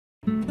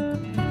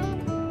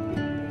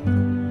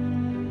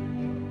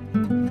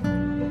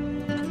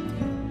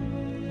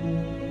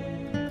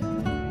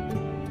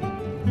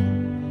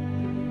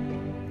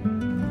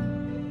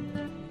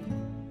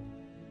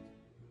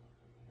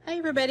Hi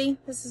everybody,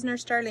 this is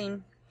Nurse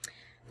Darlene.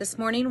 This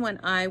morning when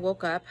I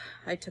woke up,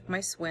 I took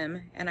my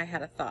swim and I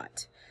had a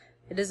thought.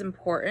 It is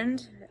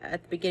important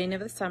at the beginning of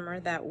the summer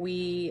that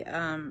we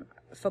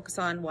focus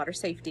on water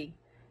safety,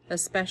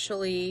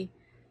 especially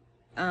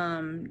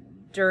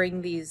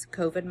during these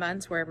COVID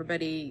months where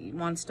everybody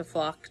wants to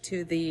flock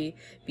to the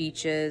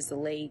beaches, the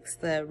lakes,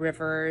 the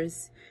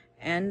rivers,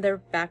 and their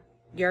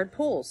backyard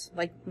pools,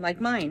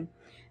 like mine.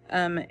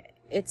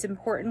 It's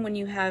important when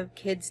you have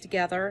kids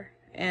together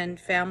and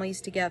families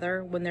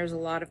together, when there's a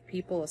lot of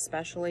people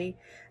especially,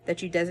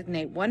 that you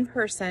designate one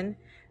person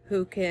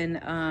who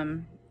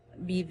can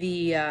be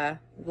the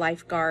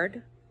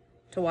lifeguard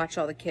to watch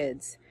all the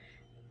kids.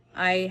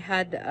 I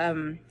had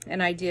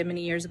an idea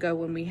many years ago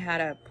when we had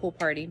a pool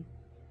party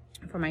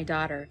for my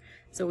daughter.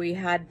 So we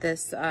had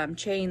this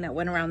chain that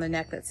went around the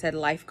neck that said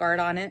lifeguard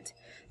on it.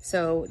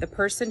 So the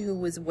person who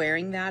was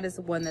wearing that is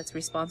the one that's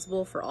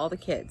responsible for all the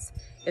kids.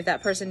 If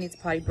that person needs a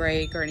potty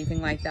break or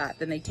anything like that,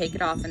 then they take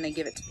it off and they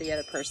give it to the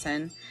other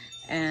person,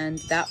 and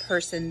that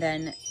person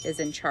then is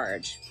in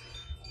charge.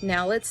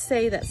 Now let's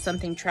say that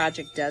something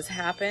tragic does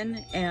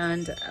happen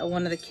and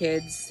one of the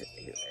kids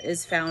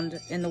is found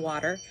in the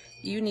water.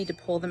 You need to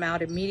pull them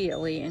out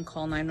immediately and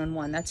call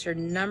 911. That's your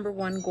number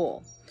one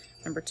goal.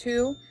 Number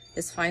two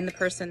is find the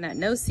person that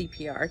knows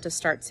CPR to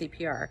start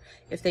CPR.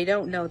 If they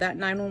don't know, that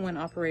 911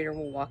 operator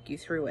will walk you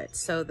through it.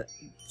 So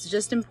it's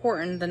just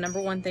important. The number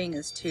one thing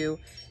is to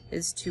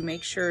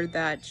make sure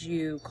that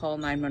you call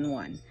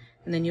 911,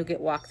 and then you'll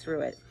get walked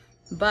through it.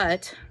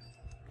 But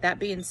that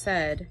being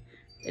said,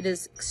 it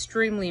is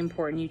extremely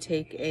important you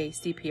take a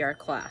CPR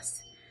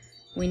class.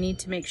 We need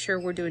to make sure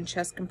we're doing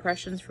chest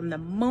compressions from the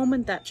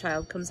moment that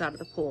child comes out of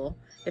the pool,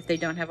 if they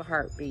don't have a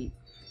heartbeat,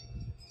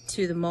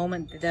 to the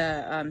moment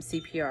the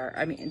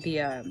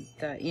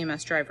the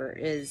EMS driver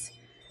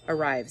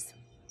arrives.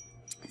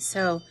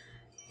 So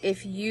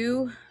if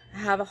you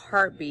have a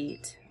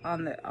heartbeat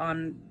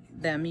on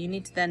them, you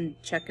need to then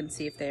check and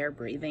see if they are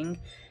breathing.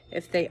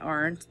 If they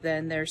aren't,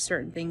 then there's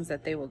certain things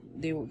that they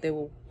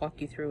will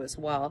walk you through as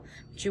well.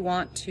 But you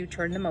want to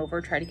turn them over,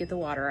 try to get the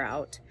water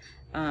out,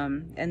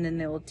 and then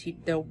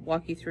they'll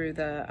walk you through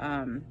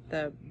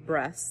the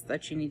breaths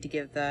that you need to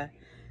give the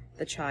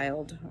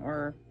child,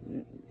 or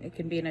it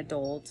can be an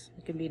adult,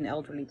 it can be an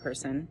elderly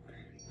person.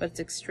 But it's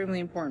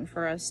extremely important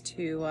for us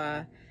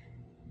to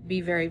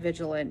be very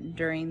vigilant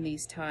during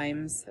these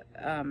times,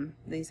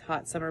 these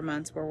hot summer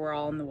months where we're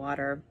all in the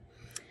water.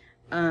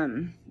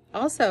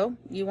 Also,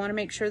 you want to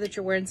make sure that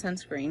you're wearing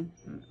sunscreen.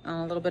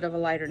 On a little bit of a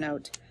lighter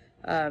note,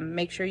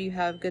 make sure you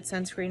have good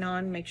sunscreen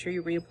on. Make sure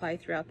you reapply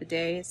throughout the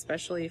day,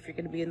 especially if you're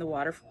going to be in the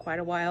water for quite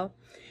a while.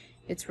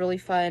 It's really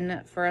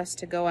fun for us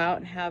to go out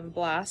and have a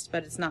blast,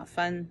 but it's not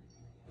fun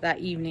that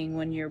evening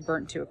when you're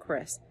burnt to a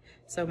crisp.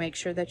 So make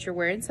sure that you're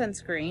wearing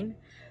sunscreen.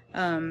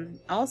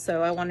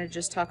 Also, I want to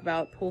just talk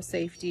about pool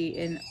safety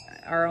in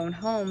our own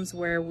homes,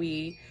 where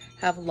we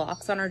have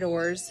locks on our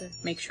doors.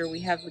 Make sure we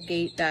have a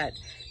gate that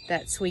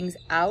swings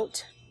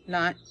out,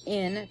 not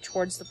in,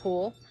 towards the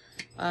pool.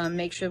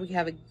 Make sure we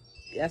have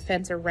a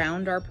fence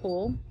around our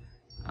pool.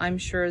 I'm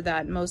sure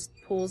that most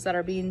pools that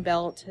are being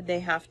built, they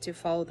have to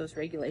follow those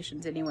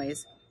regulations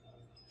anyways.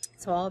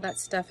 So all that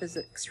stuff is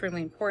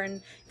extremely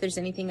important. If there's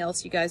anything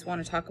else you guys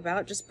want to talk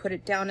about, just put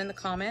it down in the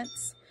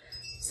comments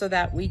so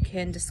that we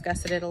can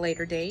discuss it at a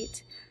later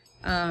date.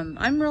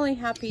 I'm really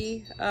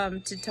happy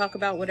to talk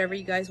about whatever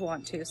you guys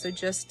want to. So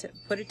just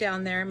put it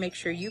down there. Make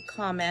sure you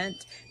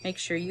comment. Make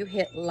sure you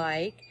hit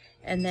like.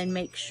 And then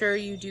make sure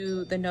you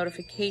do the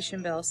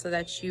notification bell so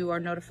that you are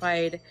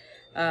notified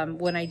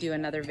when I do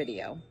another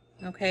video.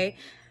 Okay?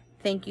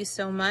 Thank you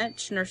so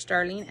much. Nurse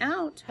Darlene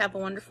out. Have a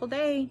wonderful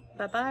day.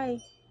 Bye-bye.